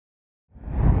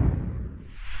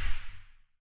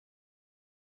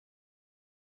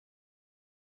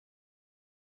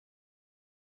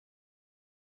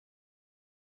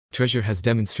Treasure has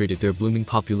demonstrated their blooming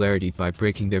popularity by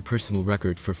breaking their personal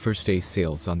record for first-day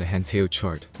sales on the Hanteo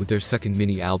chart with their second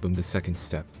mini-album The Second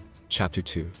Step, Chapter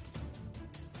 2.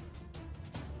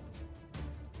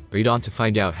 Read on to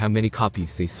find out how many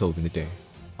copies they sold in a day.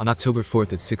 On October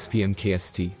 4th at 6 p.m.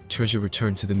 KST, Treasure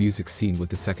returned to the music scene with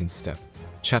The Second Step,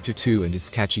 Chapter 2 and its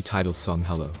catchy title song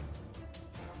Hello.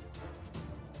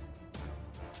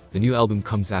 The new album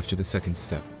comes after The Second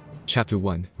Step, Chapter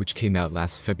 1, which came out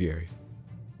last February.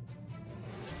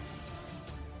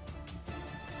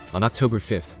 On October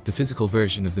 5th, the physical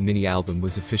version of the mini-album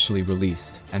was officially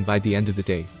released, and by the end of the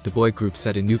day, the boy group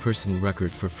set a new personal record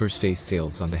for first-day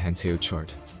sales on the Hanteo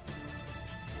chart.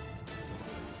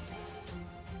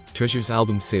 Treasure's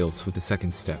album sales with The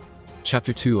Second Step,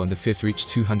 Chapter 2 on the 5th reached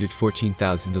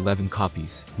 214,011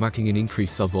 copies, marking an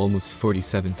increase of almost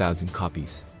 47,000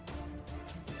 copies.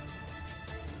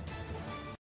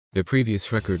 Their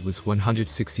previous record was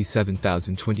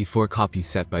 167,024 copies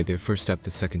set by their first step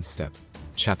The Second Step,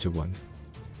 Chapter 1.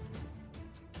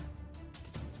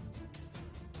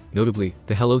 Notably,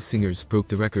 the Hello Singers broke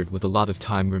the record with a lot of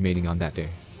time remaining on that day.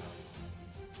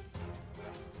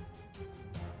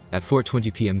 At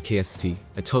 4:20 p.m. KST,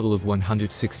 a total of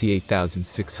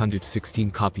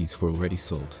 168,616 copies were already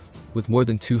sold. With more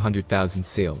than 200,000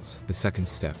 sales, The Second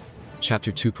Step,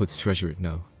 Chapter 2 puts Treasure at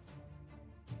No.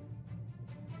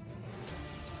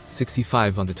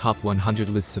 65 on the top 100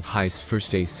 list of highest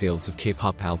first-day sales of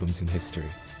K-pop albums in history.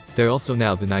 They're also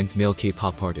now the 9th male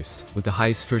K-pop artist with the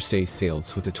highest first-day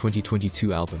sales with the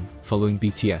 2022 album, following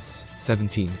BTS,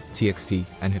 17, TXT,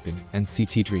 ENHYPEN,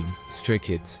 NCT Dream, Stray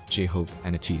Kids, J-Hope,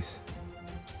 and ATEEZ.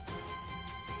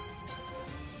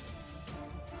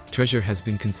 Treasure has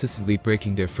been consistently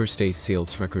breaking their first-day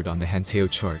sales record on the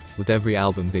Hanteo chart with every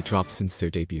album they dropped since their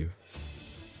debut.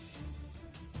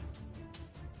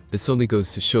 This only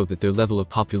goes to show that their level of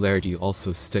popularity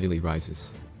also steadily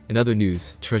rises. In other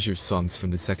news, Treasure's songs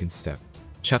from The Second Step,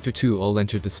 Chapter 2 all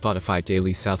entered the Spotify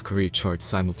Daily South Korea chart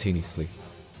simultaneously.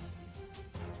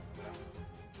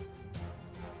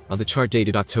 On the chart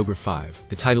dated October 5,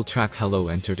 the title track Hello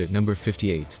entered at number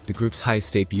 58, the group's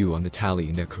highest debut on the tally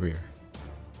in their career.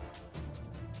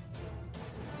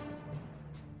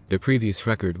 Their previous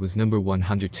record was number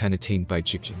 110 attained by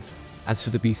Jikjin. As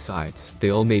for the B-sides, they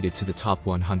all made it to the top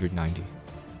 190.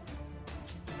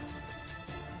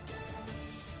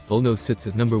 Volno sits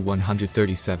at number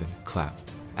 137, Clap.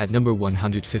 At number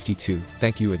 152,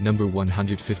 Thank You at number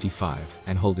 155,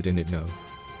 and Hold It In at No.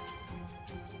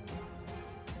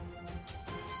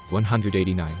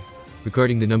 189.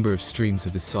 Regarding the number of streams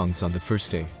of the songs on the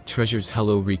first day, Treasure's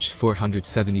Hello reached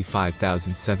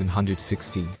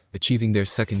 475,716, achieving their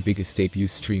second biggest debut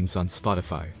streams on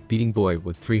Spotify, beating Boy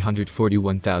with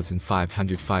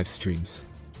 341,505 streams.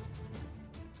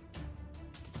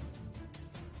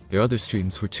 Their other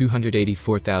streams were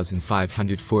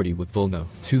 284,540 with Volno,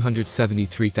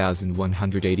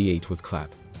 273,188 with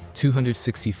Clap,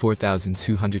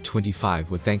 264,225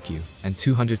 with Thank You, and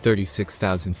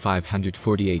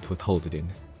 236,548 with Hold It In.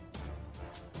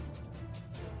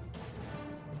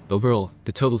 Overall,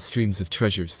 the total streams of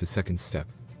Treasure's The Second Step,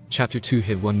 Chapter 2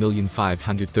 hit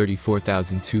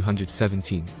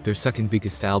 1,534,217, their second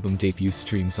biggest album debut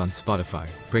streams on Spotify,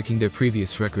 breaking their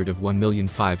previous record of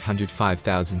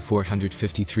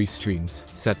 1,505,453 streams,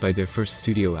 set by their first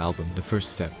studio album The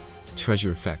First Step,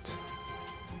 Treasure Effect.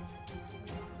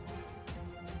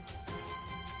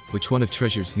 Which one of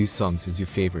Treasure's new songs is your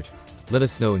favorite? Let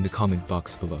us know in the comment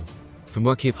box below. For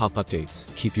more K-pop updates,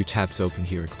 keep your tabs open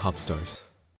here at Popstars.